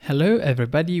Hello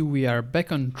everybody, we are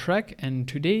back on track, and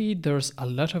today there's a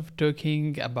lot of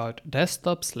talking about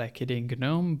desktops like KDE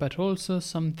GNOME, but also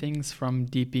some things from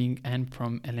Deeping and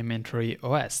from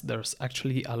ElementaryOS. There's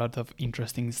actually a lot of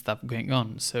interesting stuff going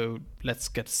on, so let's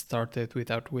get started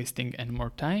without wasting any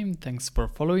more time. Thanks for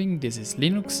following, this is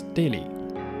Linux Daily.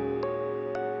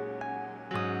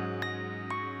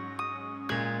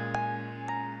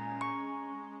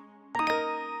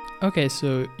 Okay,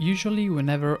 so usually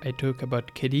whenever I talk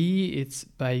about KDE, it's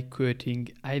by quoting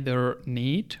either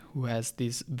Nate, who has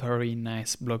this very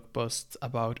nice blog post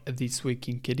about this week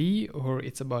in KDE, or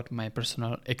it's about my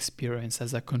personal experience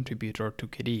as a contributor to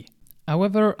KDE.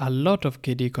 However, a lot of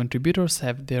KDE contributors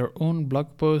have their own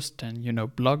blog posts and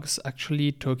blogs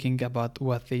actually talking about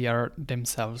what they are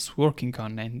themselves working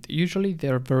on, and usually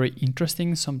they're very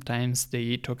interesting. Sometimes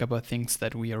they talk about things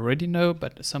that we already know,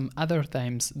 but some other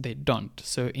times they don't.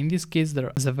 So in this case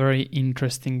there is a very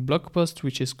interesting blog post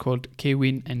which is called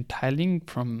KWin and TILING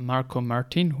from Marco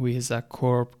Martin, who is a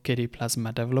core KDE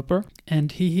Plasma developer,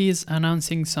 and he is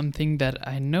announcing something that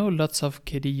I know lots of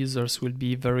KDE users will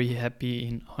be very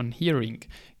happy on hearing.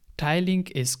 TILING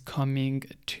is coming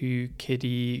to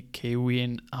KDE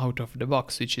KWin out of the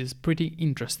box, which is pretty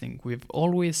interesting. We've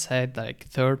always said like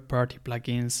third-party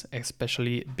plugins,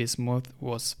 especially Bismuth,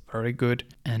 was very good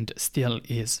and still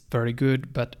is very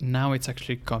good, but now it's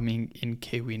actually coming in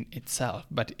KWin itself.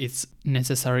 But it's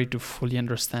necessary to fully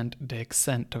understand the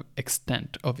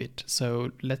extent of it.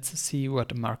 So let's see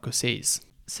what Marco says.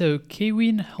 So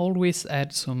KWin always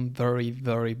adds some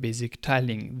very basic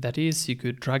tiling. That is, you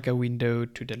could drag a window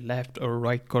to the left or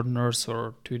right corners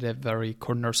or to the very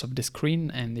corners of the screen,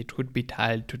 and it would be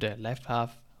tiled to the left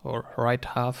half or right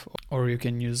half, or you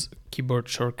can use keyboard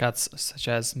shortcuts such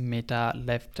as meta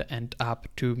left and up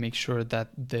to make sure that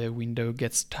the window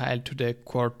gets tiled to the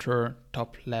quarter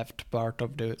top left part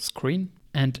of the screen.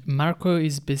 And Marco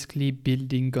is basically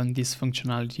building on this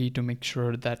functionality to make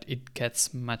sure that it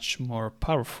gets much more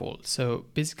powerful. So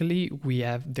basically we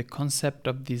have the concept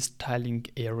of these tiling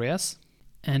areas,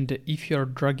 and if you're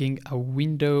dragging a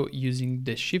window using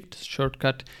the shift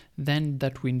shortcut, then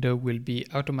that window will be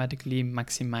automatically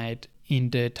maximized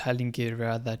in the tiling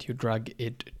area that you drag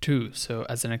it to. So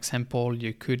as an example,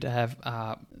 you could have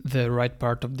the right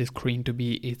part of the screen to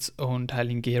be its own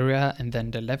tiling area, and then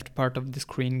the left part of the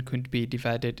screen could be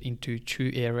divided into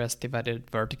two areas divided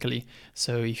vertically.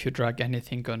 So if you drag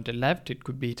anything on the left, it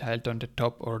could be tiled on the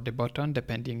top or the bottom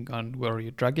depending on where you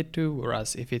drag it to,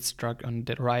 whereas if it's dragged on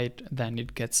the right, then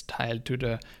it gets tiled to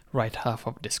the right half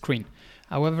of the screen.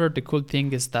 However, the cool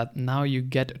thing is that now you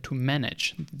get to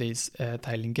manage these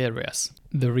tiling areas.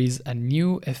 There is a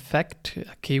new effect,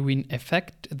 a KWin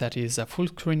effect, that is a full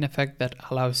screen effect that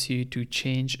allows you to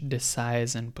change the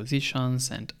size and positions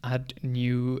and add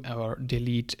new or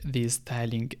delete these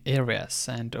tiling areas.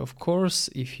 And of course,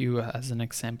 if you, as an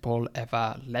example, have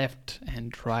a left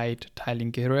and right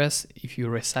tiling areas, if you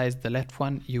resize the left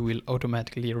one, you will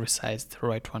automatically resize the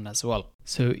right one as well.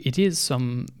 So it is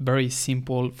some very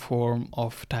simple form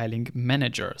of tiling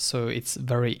manager. So it's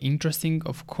very interesting.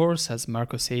 Of course, as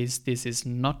Marco says, this is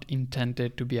not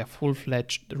intended to be a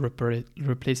full-fledged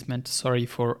replacement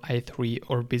for i3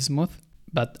 or Bismuth,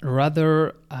 but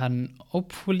rather an,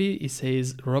 hopefully it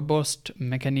says, robust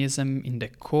mechanism in the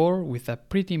core with a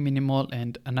pretty minimal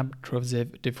and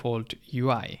unobtrusive default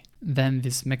UI. Then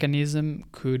this mechanism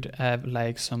could have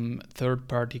like some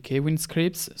third-party KWin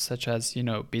scripts such as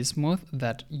Bismuth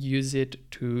that use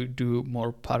it to do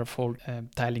more powerful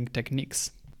tiling techniques,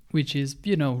 which is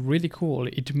really cool.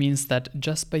 It means that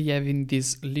just by having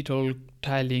this little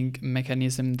tiling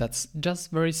mechanism that's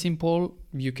just very simple,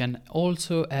 you can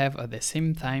also have at the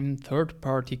same time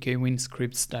third-party KWin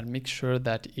scripts that make sure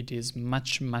that it is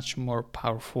much more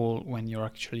powerful when you're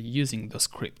actually using those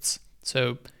scripts.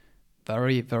 So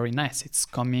very nice. It's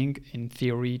coming in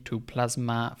theory to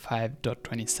Plasma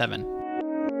 5.27.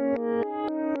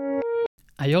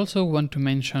 I also want to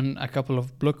mention a couple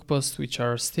of blog posts which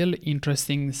are still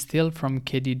interesting, still from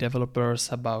KDE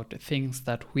developers about things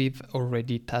that we've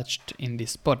already touched in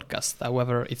this podcast.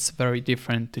 However, it's very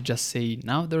different to just say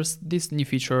now there's this new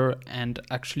feature and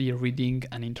actually reading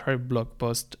an entire blog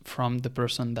post from the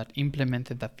person that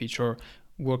implemented that feature,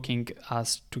 working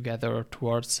us together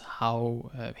towards how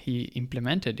he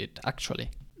implemented it actually.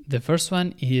 The first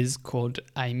one is called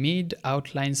I Made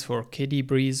Outlines for KDE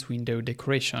Breeze Window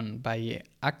Decoration by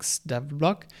Axe dev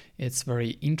blog. It's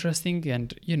very interesting,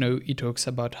 and it talks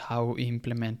about how he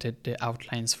implemented the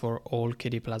outlines for all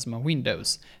KDE Plasma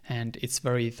windows, and it's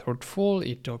very thoughtful.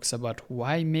 It talks about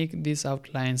why make these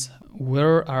outlines,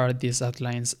 where are these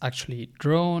outlines actually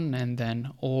drawn, and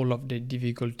then all of the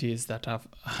difficulties that have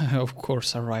of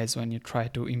course arise when you try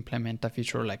to implement a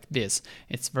feature like this.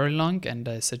 It's very long, and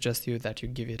I suggest you that you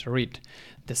give it a read.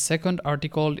 The second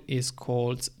article is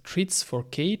called Treats for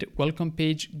Kate, Welcome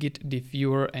Page, Git Diff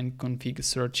Viewer and Config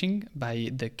Searching by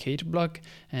the Kate blog,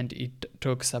 and it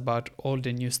talks about all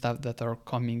the new stuff that are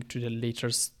coming to the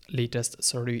latest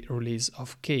release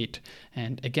of Kate.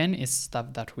 And again, it's stuff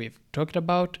that we've talked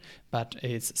about, but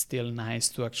it's still nice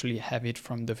to actually have it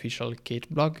from the official Kate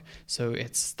blog. So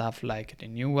it's stuff like the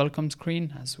new welcome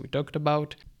screen, as we talked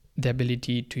about, the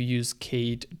ability to use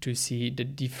Kate to see the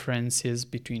differences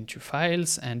between two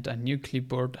files, and a new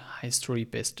clipboard history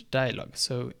paste dialog.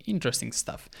 So interesting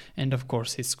stuff. And of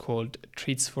course it's called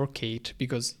Treats for Kate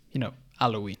because,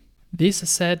 Halloween. This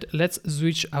said, let's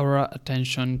switch our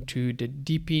attention to the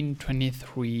Deepin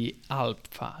 23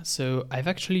 Alpha. So I've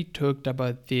actually talked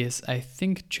about this, I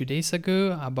think 2 days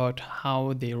ago, about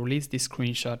how they released this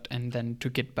screenshot and then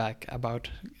took it back about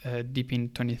Deepin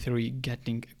 23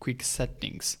 getting quick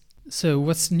settings. So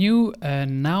what's new?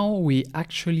 Now we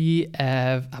actually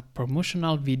have a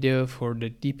promotional video for the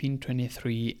Deepin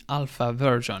 23 Alpha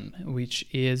version, which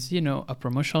is, a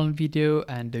promotional video,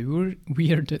 and the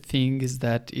weird thing is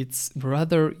that it's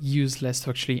rather useless to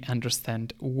actually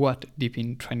understand what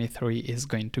Deepin 23 is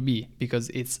going to be, because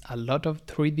it's a lot of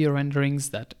 3D renderings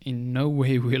that in no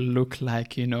way will look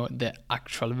like, the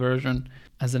actual version.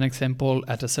 As an example,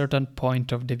 at a certain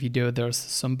point of the video, there's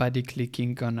somebody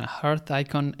clicking on a heart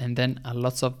icon and then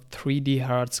lots of 3D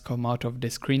hearts come out of the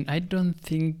screen. I don't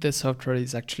think the software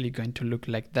is actually going to look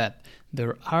like that.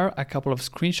 There are a couple of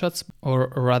screenshots,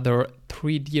 or rather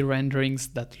 3D renderings,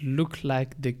 that look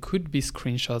like they could be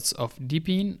screenshots of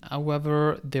Deepin.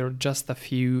 However, they're just a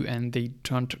few and they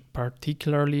don't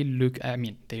particularly look,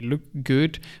 they look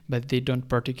good, but they don't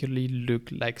particularly look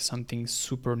like something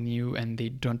super new, and they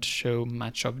don't show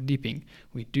much of Deepin.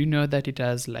 We do know that it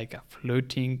has like a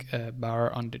floating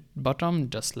bar on the bottom,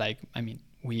 just like,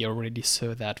 we already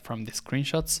saw that from the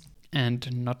screenshots.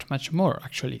 And not much more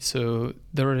actually. So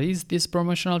there is this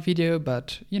promotional video,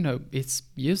 but it's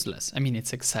useless.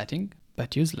 It's exciting,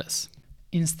 but useless.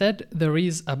 Instead, there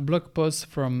is a blog post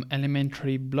from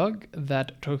Elementary blog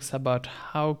that talks about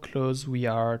how close we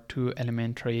are to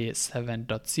Elementary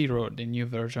 7.0, the new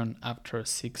version after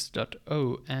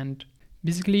 6.0, and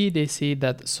basically, they say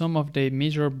that some of the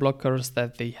major blockers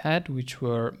that they had, which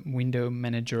were window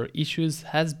manager issues,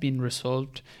 has been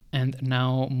resolved, and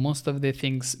now most of the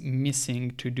things missing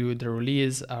to do the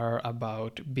release are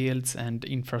about builds and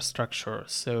infrastructure.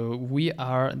 So we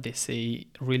are, they say,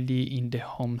 really in the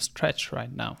home stretch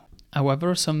right now.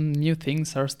 However, some new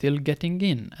things are still getting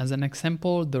in. As an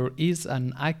example, there is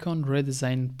an icon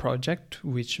redesign project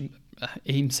which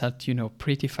aims at,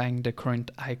 prettifying the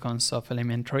current icons of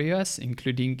ElementaryOS,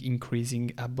 including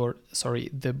increasing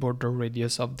the border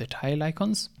radius of the tile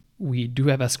icons. We do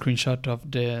have a screenshot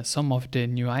of some of the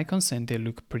new icons, and they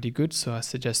look pretty good, so I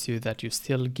suggest you that you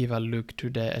still give a look to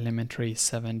the Elementary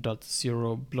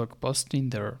 7.0 blog post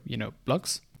in their,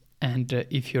 blogs. And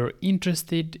if you're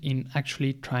interested in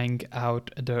actually trying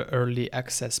out the early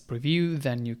access preview,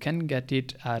 then you can get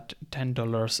it at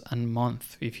 $10 a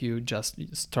month. If you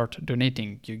just start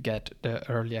donating, you get the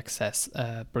early access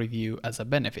preview as a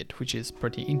benefit, which is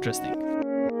pretty interesting.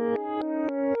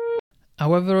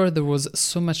 However, there was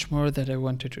so much more that I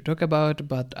wanted to talk about,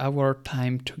 but our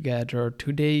time together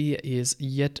today is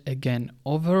yet again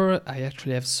over. I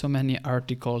actually have so many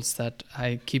articles that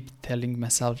I keep telling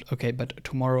myself, okay, but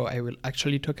tomorrow I will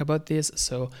actually talk about this,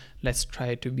 so let's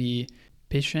try to be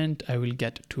patient. I will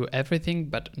get to everything,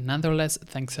 but nonetheless,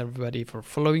 thanks everybody for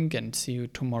following, and see you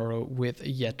tomorrow with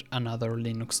yet another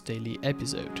Linux Daily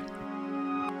episode.